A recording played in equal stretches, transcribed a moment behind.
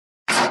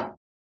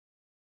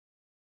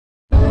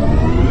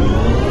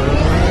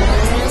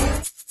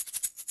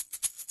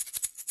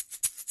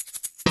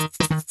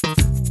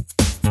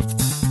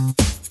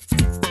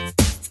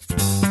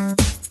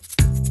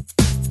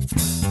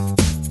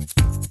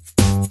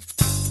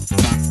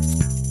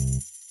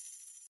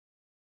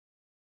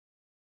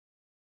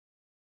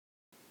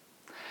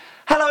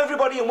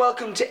and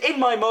welcome to In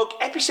My Mug,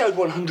 episode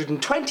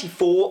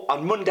 124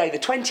 on Monday the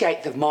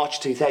 28th of March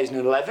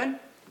 2011.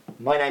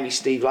 My name is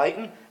Steve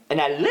Layton and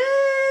I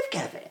love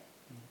coffee.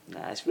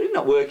 Nah, it's really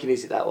not working,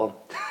 is it, that one?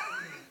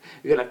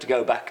 We're going to have to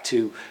go back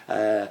to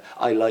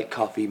I like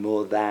coffee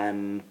more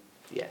than...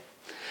 yeah.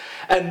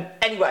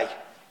 Anyway,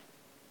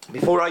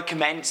 before I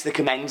commence the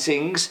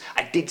commencings,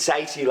 I did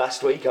say to you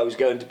last week I was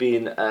going to be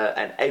in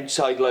an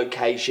outside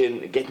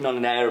location, getting on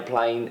an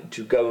aeroplane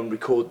to go and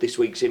record this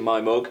week's In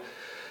My Mug.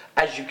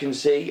 As you can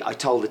see, I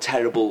told a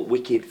terrible,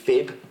 wicked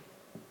fib.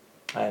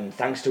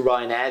 Thanks to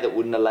Ryanair that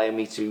wouldn't allow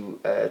me to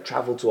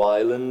travel to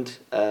Ireland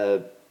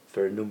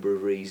for a number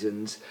of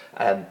reasons.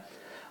 I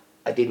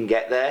didn't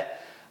get there.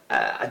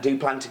 I do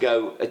plan to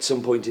go at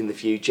some point in the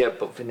future,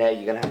 but for now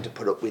you're going to have to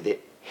put up with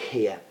it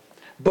here.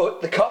 But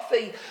the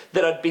coffee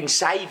that I'd been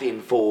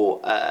saving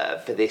for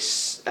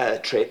this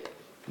trip,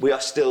 we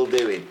are still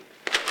doing.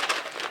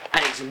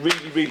 And it's a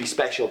really, really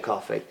special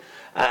coffee.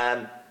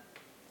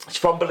 It's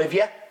from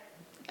Bolivia.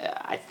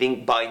 I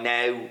think by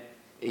now,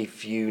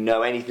 if you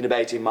know anything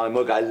about In My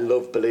Mug, I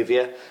love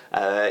Bolivia.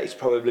 It's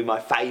probably my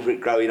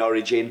favourite growing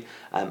origin.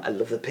 I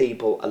love the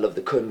people, I love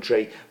the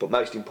country, but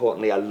most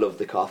importantly, I love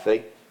the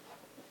coffee.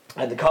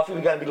 And the coffee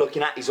we're going to be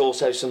looking at is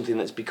also something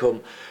that's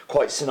become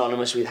quite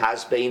synonymous with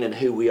has been and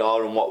who we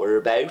are and what we're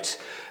about.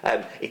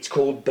 It's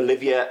called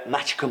Bolivia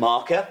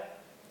Machacamarca.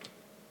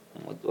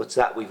 What's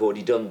that? We've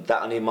already done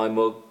that on In My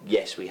Mug?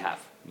 Yes, we have.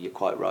 You're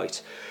quite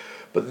right.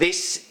 But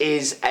this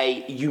is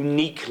a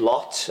unique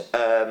lot.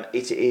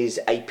 It is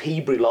a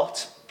Peaberry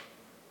lot.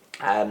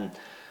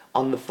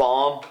 On the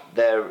farm,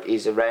 there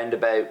is around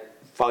about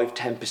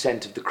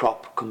 5–10% of the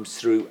crop comes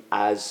through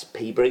as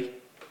Peaberry,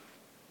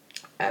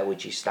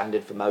 which is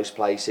standard for most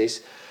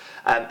places.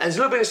 And there's a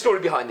little bit of story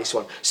behind this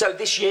one. So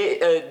this year,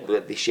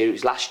 it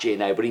was last year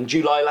now, but in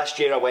July last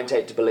year I went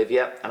out to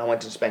Bolivia and I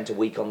went and spent a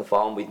week on the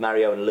farm with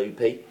Mario and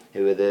Lupi,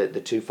 who are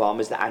the two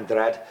farmers, the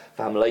Andrade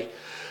family.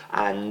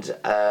 And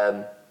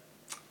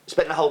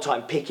spent the whole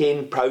time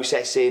picking,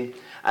 processing,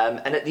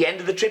 and at the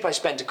end of the trip I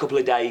spent a couple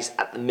of days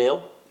at the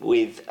mill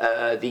with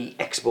the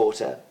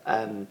exporter,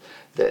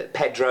 the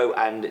Pedro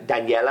and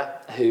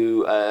Daniela,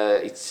 who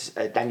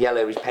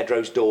Daniela is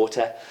Pedro's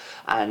daughter,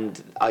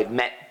 and I'd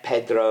met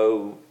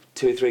Pedro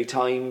 2 or 3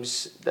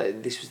 times.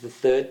 This was the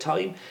 3rd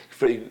time,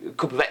 for a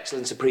couple of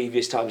excellence the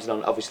previous times,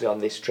 and obviously on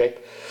this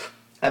trip.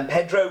 And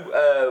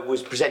Pedro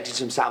was presenting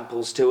some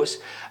samples to us,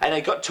 and I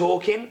got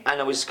talking,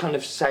 and I was kind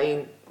of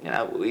saying, you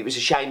know, it was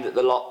a shame that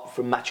the lot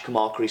from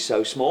Machacamarca is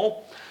so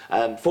small.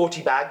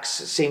 40 bags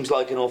seems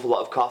like an awful lot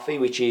of coffee,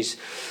 which is,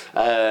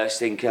 I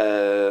think,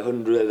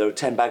 100 or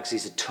 10 bags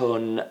is a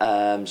ton,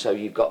 so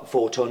you've got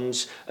 4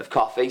 tons of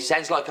coffee.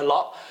 Sounds like a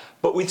lot,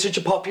 but with such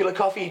a popular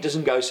coffee, it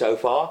doesn't go so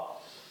far.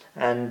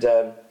 And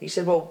he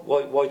said, well,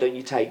 why don't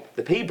you take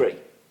the Peaberry?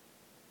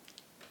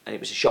 And it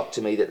was a shock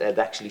to me that they'd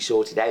actually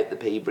sorted out the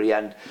Peaberry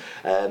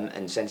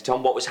and sent it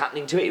on. What was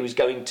happening to it? It was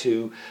going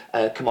to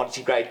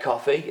commodity grade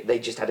coffee. They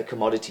just had a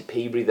commodity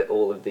Peaberry that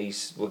all of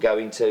these were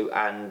going to,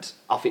 and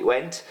off it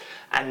went.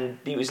 And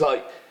he was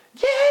like,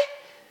 yeah.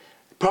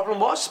 The problem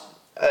was,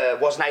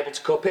 wasn't able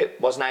to cup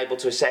it, wasn't able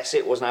to assess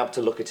it, wasn't able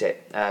to look at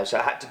it. So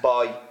I had to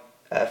buy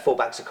 4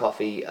 bags of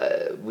coffee,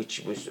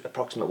 which was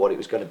approximate what it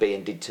was going to be,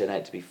 and did turn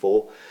out to be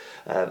 4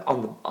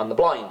 on the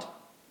blind.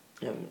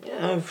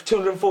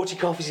 240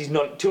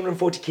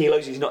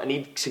 kilos is not an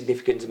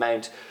insignificant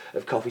amount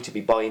of coffee to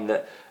be buying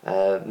that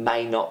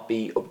may not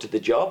be up to the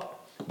job.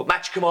 But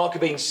Machacamarca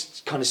being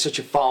kind of such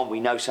a farm we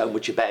know so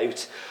much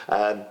about,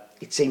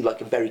 it seemed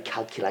like a very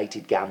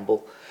calculated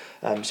gamble.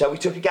 So we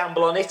took a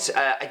gamble on it.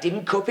 I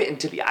didn't cup it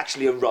until it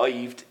actually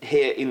arrived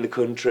here in the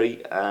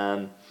country,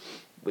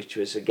 which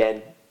was,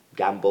 again,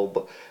 gamble,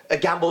 but a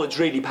gamble that's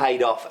really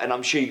paid off, and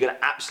I'm sure you're going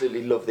to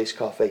absolutely love this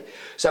coffee.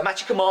 So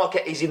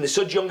Machacamarca is in the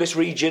Sudjungas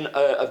region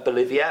of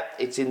Bolivia.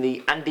 It's in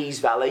the Andes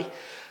Valley.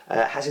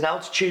 Has an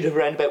altitude of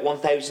around about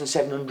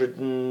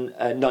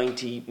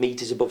 1,790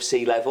 metres above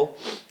sea level.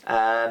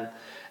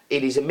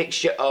 It is a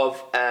mixture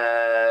of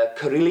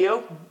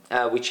Carrillo,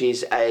 which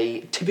is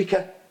a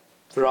Typica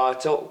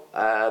varietal.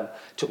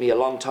 Took me a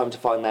long time to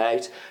find that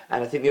out,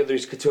 and I think the other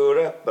is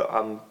Caturra, but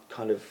I'm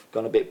kind of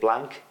gone a bit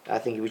blank. I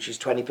think which is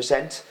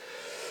 20%.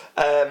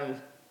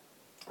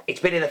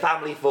 It's been in the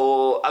family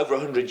for over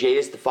 100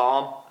 years, the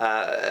farm,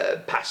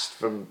 passed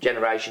from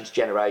generation to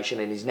generation,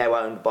 and is now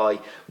owned by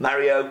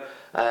Mario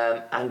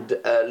and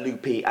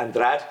Lupi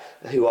Andrade,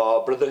 who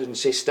are brother and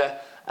sister,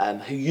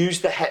 who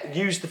used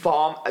the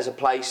farm as a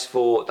place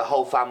for the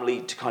whole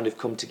family to kind of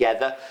come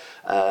together.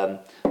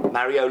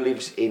 Mario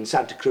lives in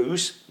Santa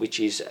Cruz, which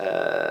is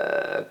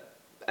a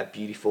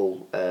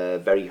beautiful,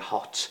 very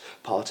hot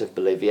part of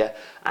Bolivia,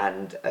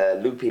 and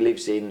Lupi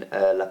lives in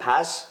La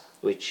Paz,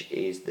 which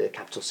is the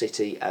capital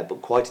city,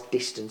 but quite a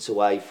distance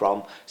away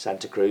from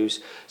Santa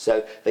Cruz.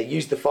 So they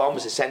use the farm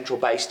as a central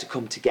base to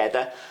come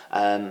together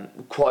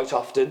quite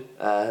often,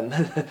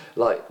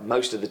 like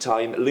most of the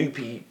time.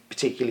 Lupi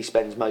particularly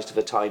spends most of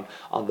her time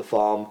on the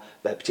farm,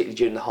 particularly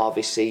during the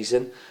harvest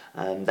season.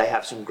 They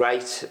have some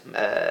great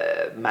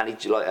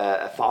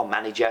a farm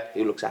manager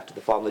who looks after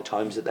the farm the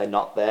times that they're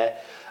not there,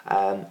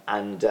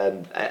 and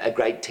a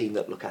great team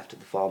that look after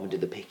the farm and do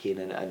the picking,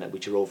 and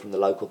which are all from the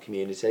local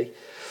community.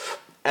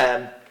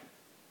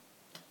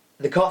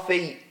 The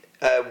coffee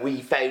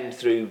we found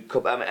through,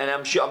 and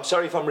I'm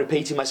sorry if I'm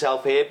repeating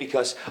myself here,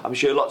 because I'm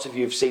sure lots of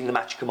you have seen the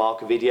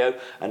Machucamarca video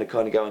and are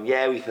kind of going,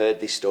 yeah, we've heard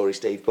this story,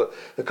 Steve. But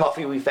the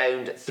coffee we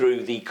found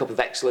through the Cup of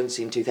Excellence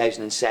in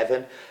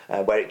 2007,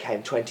 where it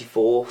came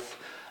 24th.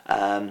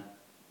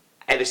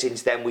 Ever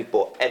since then, we've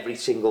bought every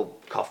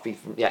single coffee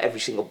from, every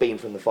single bean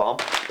from the farm,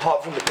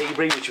 apart from the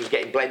Peaberry, which was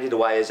getting blended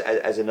away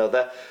as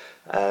another.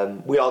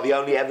 We are the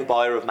only ever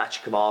buyer of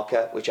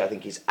Machucamarca, which I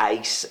think is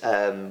ace.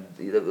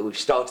 We've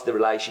started the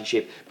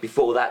relationship.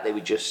 Before that, they were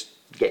just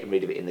getting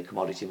rid of it in the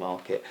commodity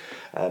market.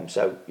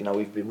 So,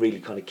 we've been really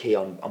kind of key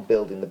on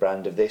building the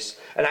brand of this.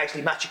 And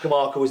actually,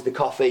 Machucamarca was the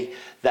coffee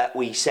that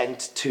we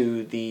sent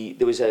to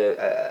there was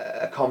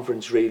a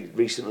conference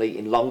recently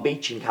in Long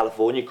Beach in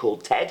California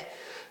called TED,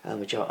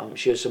 which I'm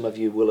sure some of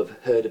you will have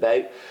heard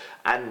about.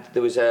 And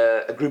there was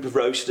a group of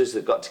roasters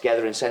that got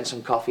together and sent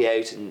some coffee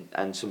out,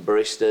 and some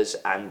baristas,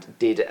 and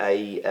did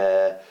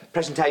a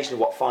presentation of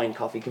what fine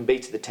coffee can be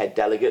to the TED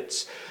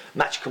delegates.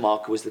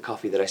 Machucamarca was the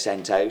coffee that I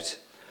sent out.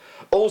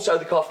 Also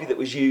the coffee that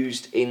was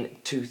used in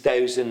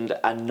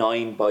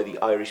 2009 by the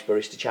Irish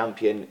Barista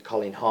Champion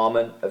Colin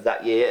Harmon of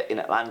that year in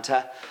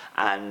Atlanta,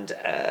 and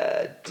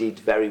did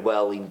very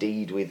well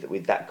indeed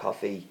with that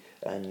coffee,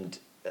 and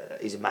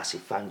is a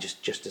massive fan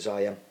just as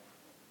I am.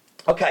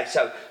 Okay,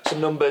 so some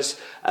numbers.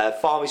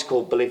 Farm is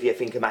called Bolivia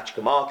Finca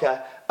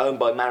Machucamarca, owned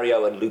by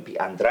Mario and Lupi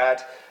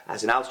Andrade,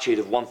 has an altitude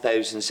of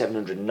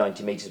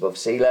 1,790 metres above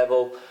sea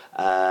level,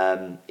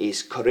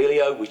 is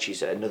Corillo, which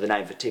is another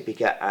name for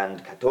Typica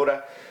and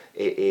Caturra.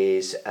 It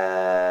is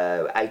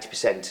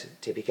 80%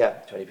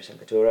 Typica, 20%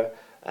 Caturra,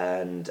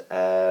 and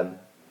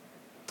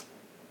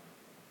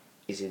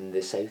is in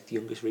the south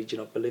youngest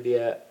region of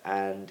Bolivia,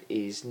 and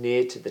is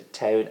near to the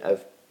town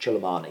of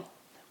Chilomani,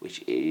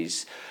 which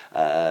is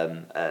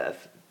a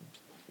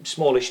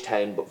smallish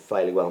town but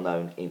fairly well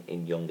known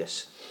in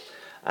Yungas.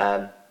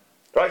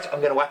 Right, I'm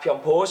going to whap you on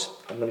pause.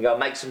 I'm going to go and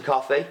make some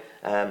coffee.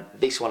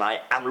 This one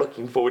I am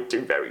looking forward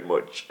to very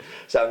much.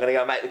 So I'm going to go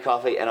and make the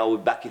coffee, and I'll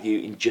be back with you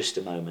in just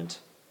a moment.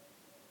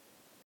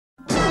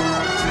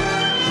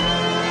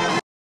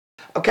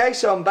 Okay,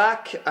 so I'm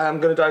back. I'm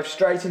going to dive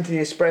straight into the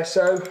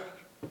espresso.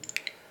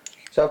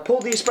 So I've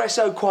pulled the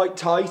espresso quite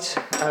tight,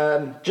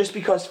 just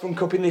because from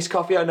cupping this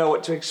coffee I know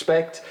what to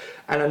expect,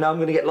 and I know I'm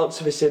going to get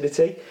lots of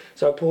acidity.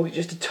 So I pulled it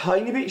just a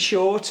tiny bit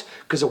short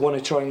because I want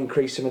to try and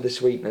increase some of the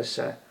sweetness.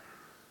 And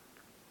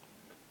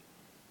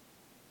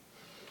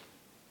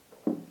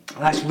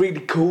that's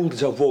really cooled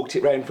as I've walked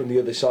it round from the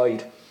other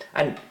side.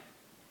 And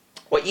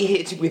what you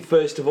hit it with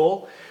first of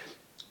all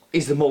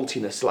is the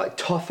maltiness, like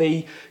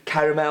toffee,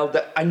 caramel,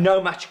 that I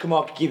know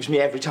Machucamarca gives me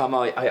every time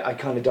I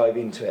kind of dive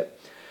into it.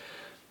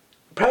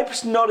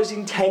 Perhaps not as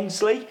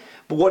intensely,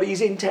 but what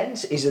is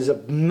intense is there's a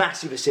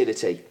massive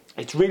acidity.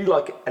 It's really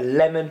like a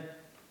lemon.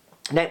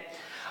 Now,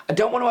 I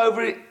don't want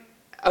to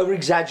over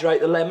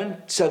exaggerate the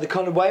lemon, so the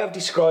kind of way I've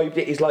described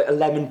it is like a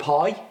lemon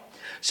pie.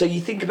 So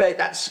you think about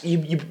that,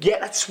 you get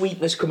that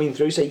sweetness coming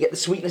through, so you get the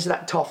sweetness of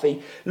that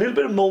toffee, a little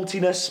bit of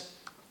maltiness,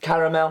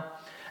 caramel,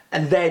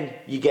 and then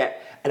you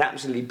get an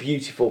absolutely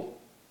beautiful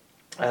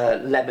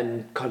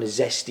lemon, kind of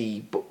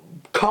zesty, but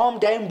calmed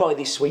down by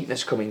this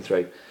sweetness coming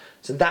through.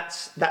 So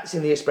that's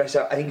in the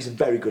espresso. I think it's a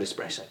very good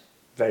espresso.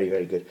 Very,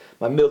 very good.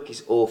 My milk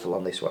is awful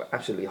on this one.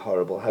 Absolutely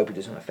horrible. I hope it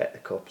doesn't affect the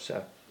cup.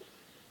 So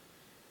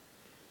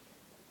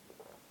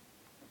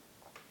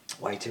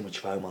way too much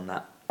foam on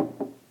that.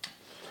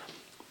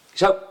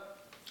 So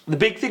the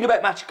big thing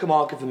about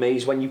Machucamarca for me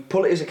is when you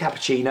pull it as a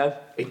cappuccino,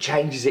 it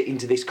changes it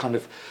into this kind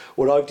of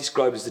what I've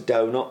described as a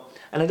donut.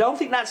 And I don't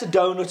think that's a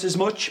donut as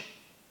much,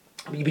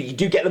 but you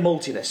do get the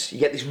maltiness. You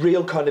get this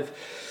real kind of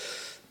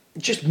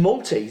just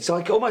malty. It's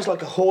like almost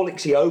like a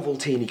Horlicksy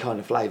Ovaltine kind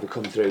of flavour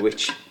come through,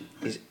 which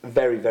is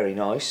very, very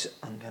nice.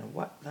 I'm going to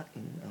whack that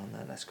in. Oh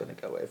no, that's going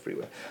to go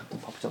everywhere. I'll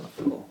pop it on the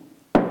floor.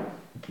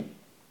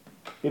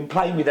 Been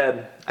playing with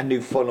a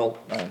new funnel.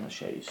 I'll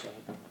show you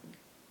something.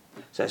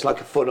 So it's like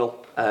a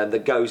funnel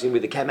that goes in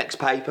with the Chemex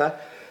paper.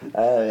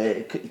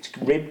 It's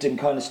ribbed and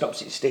kind of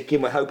stops it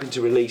sticking. We're hoping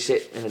to release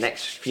it in the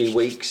next few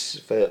weeks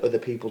for other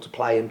people to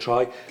play and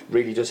try.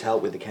 Really does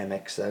help with the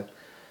Chemex though.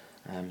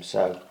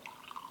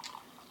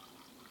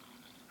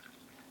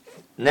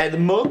 Now the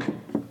mug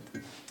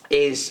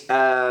is,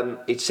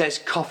 it says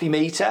coffee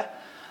meter,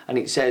 and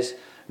it says,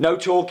 no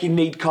talking,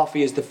 need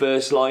coffee as the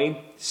first line.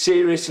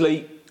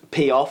 Seriously,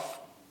 pee off.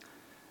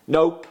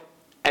 Nope,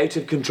 out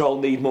of control,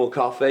 need more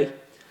coffee.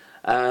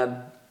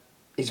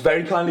 It's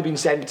very kindly been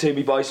sent to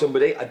me by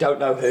somebody. I don't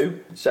know who,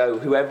 so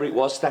whoever it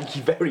was, thank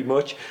you very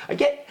much. I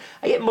get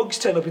mugs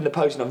turn up in the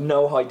post and I've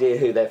no idea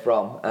who they're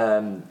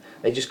from.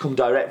 They just come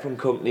direct from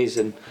companies,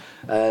 and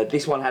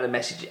this one had a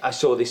message. I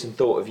saw this and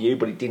thought of you,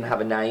 but it didn't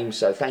have a name,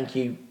 so thank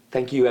you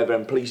whoever,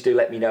 and please do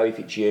let me know if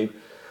it's you.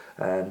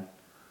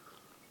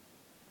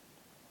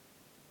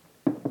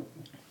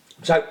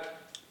 So,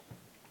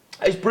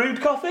 it's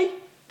brewed coffee.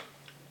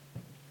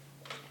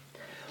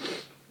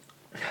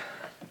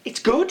 It's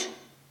good,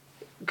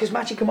 because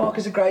Machicamarca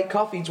is a great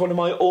coffee. It's one of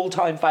my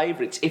all-time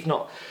favourites. If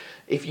not,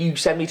 if you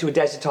send me to a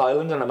desert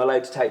island and I'm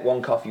allowed to take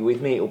one coffee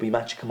with me, it'll be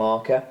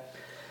Machicamarca.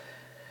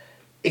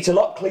 It's a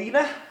lot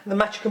cleaner than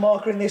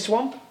Machicamarca in this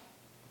one.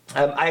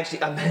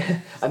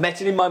 I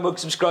met an In My Mug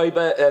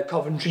subscriber,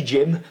 Coventry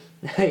Jim,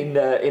 in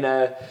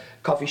a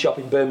coffee shop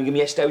in Birmingham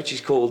yesterday, which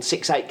is called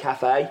 68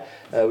 Cafe,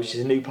 which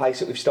is a new place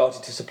that we've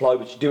started to supply,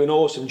 which do an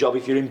awesome job.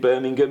 If you're in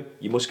Birmingham,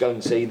 you must go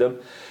and see them.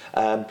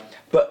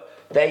 But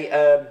they,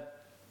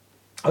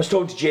 I was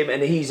talking to Jim,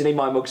 and he's an In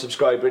My Mug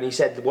subscriber, and he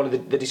said that one of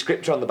the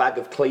descriptor on the bag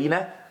of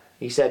cleaner,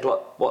 he said,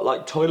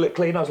 like toilet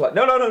cleaner? I was like,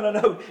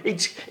 no,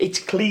 it's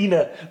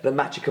cleaner than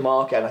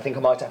Machicamarca, and I think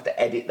I might have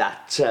to edit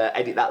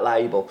that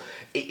label.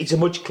 It's a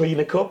much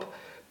cleaner cup.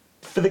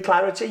 For the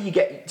clarity, you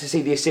get to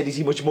see the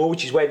acidity much more,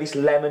 which is where this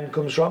lemon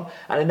comes from.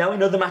 And I know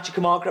in other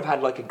Machicamarca I've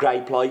had like a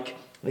grape-like.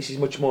 This is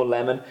much more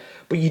lemon.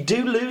 But you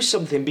do lose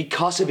something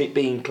because of it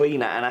being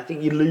cleaner, and I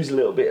think you lose a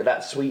little bit of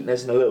that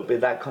sweetness and a little bit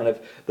of that kind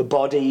of the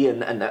body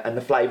and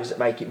the flavours that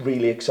make it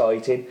really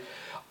exciting.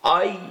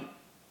 I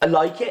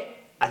like it.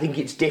 I think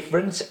it's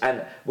different,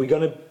 and we're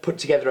going to put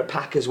together a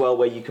pack as well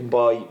where you can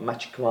buy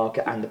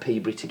Machicamarca and the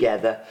Peabury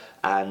together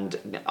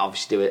and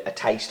obviously do a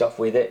taste off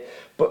with it.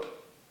 But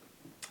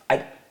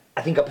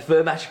I think I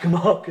prefer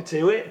Machicamarca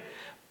to it,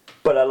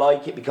 but I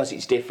like it because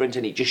it's different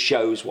and it just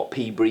shows what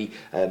Peabury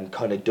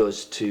kind of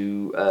does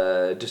to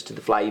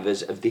the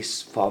flavours of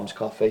this farm's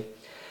coffee.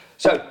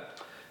 So,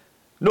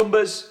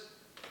 numbers,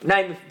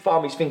 name of the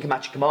farm is Finca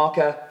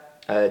Machicamarca.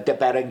 De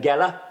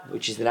Berenguela,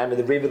 which is the name of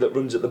the river that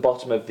runs at the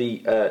bottom of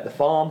the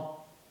farm,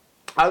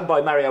 owned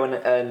by Mario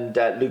and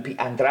Lupi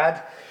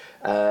Andrade,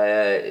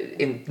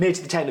 near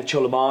to the town of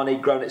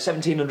Chulumani, grown at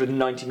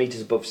 1,790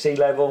 metres above sea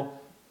level.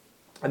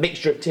 A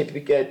mixture of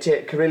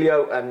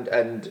Carillo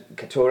and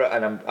Caturra,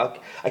 and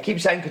I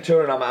keep saying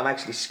Caturra, and I'm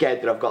actually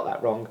scared that I've got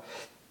that wrong.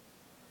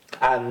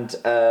 And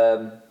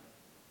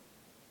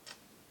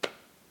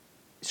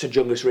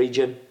Subjungus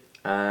region.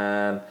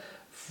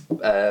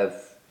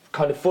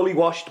 Kind of fully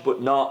washed,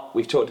 but not.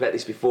 We've talked about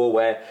this before,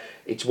 where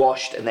it's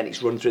washed and then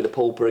it's run through the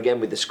pulper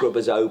again with the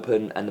scrubbers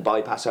open and the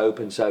bypass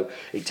open, so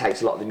it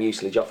takes a lot of the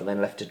mucilage off and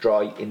then left to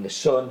dry in the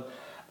sun.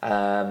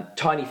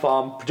 Tiny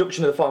farm.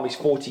 Production of the farm is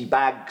 40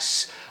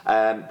 bags.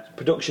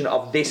 Production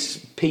of this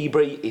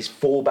Peabury is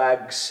 4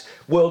 bags.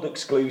 World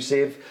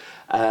exclusive.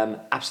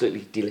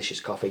 Absolutely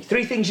delicious coffee.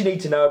 3 things you need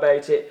to know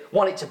about it.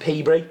 1, it's a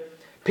Peabury.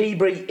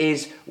 Peabury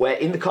is where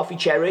in the coffee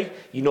cherry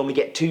you normally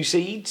get 2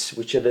 seeds,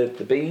 which are the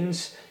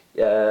beans.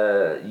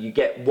 You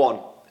get 1,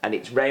 and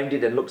it's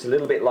rounded and looks a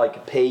little bit like a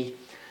pea,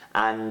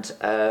 and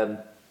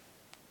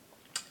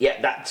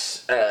yeah,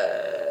 that's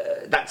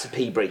a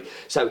Peabury.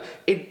 So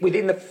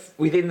within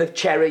the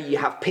cherry you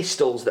have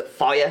pistils that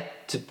fire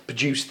to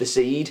produce the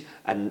seed,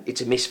 and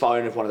it's a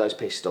misfiring of one of those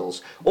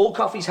pistils. All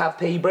coffees have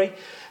Peabury.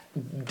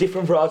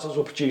 Different varietals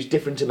will produce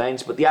different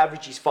amounts, but the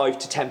average is 5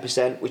 to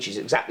 10%, which is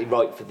exactly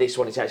right for this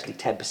one. It's actually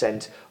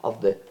 10%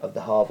 of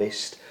the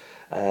harvest.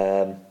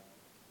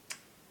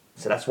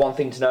 So that's one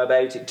thing to know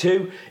about it.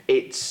 2,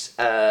 it's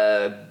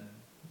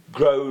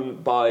grown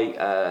by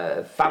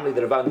a family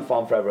that have owned the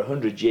farm for over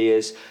 100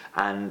 years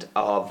and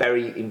are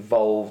very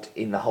involved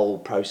in the whole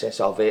process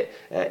of it.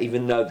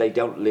 Even though they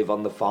don't live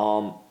on the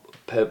farm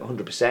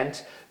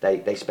 100%,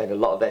 they spend a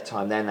lot of their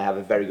time there, and they have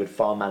a very good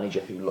farm manager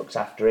who looks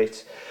after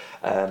it.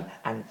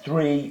 And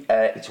 3,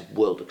 it's a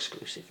world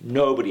exclusive.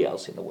 Nobody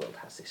else in the world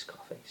has this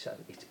coffee, so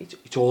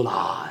it's all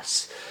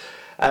ours.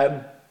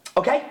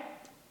 Okay,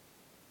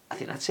 I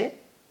think that's it.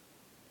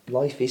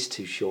 Life is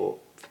too short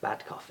for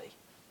bad coffee,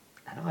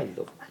 and I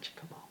love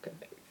Machicamarca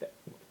very, very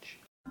much.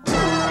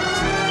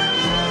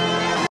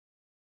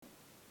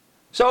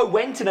 So I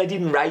went and I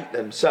didn't rate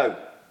them, so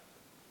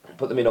I'll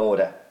put them in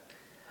order.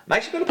 I'm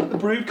actually going to put the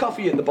brewed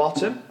coffee at the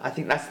bottom. I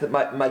think that's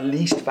my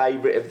least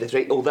favourite of the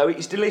 3, although it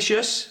is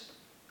delicious.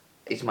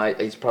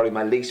 It's probably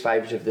my least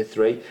favourite of the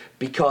 3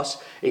 because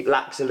it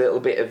lacks a little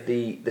bit of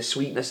the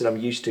sweetness that I'm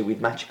used to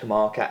with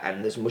Machicamarca,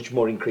 and there's much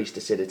more increased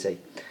acidity.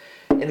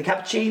 In the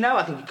cappuccino,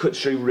 I think it cuts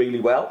through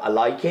really well. I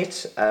like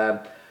it.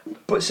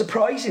 But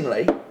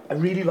surprisingly, I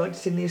really liked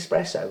it in the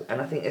espresso.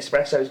 And I think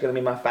espresso is going to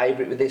be my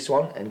favourite with this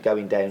one, and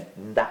going down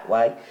that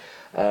way.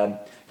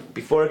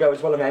 Before I go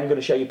as well, I'm going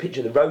to show you a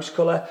picture of the roast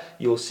colour.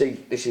 You'll see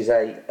this is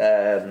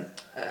a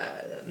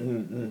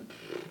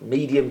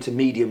medium to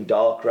medium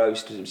dark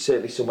roast.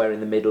 Certainly somewhere in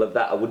the middle of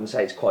that. I wouldn't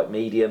say it's quite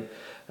medium.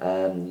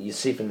 You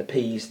see from the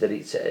peas that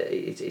it's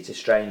a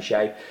strange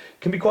shape.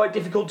 Can be quite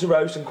difficult to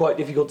roast and quite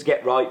difficult to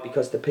get right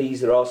because the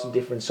peas, there are some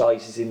different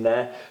sizes in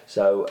there,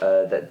 so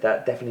that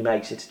definitely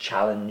makes it a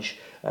challenge.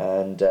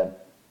 And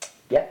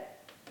yeah,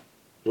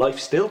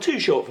 life's still too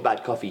short for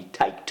bad coffee.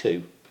 Take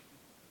 2.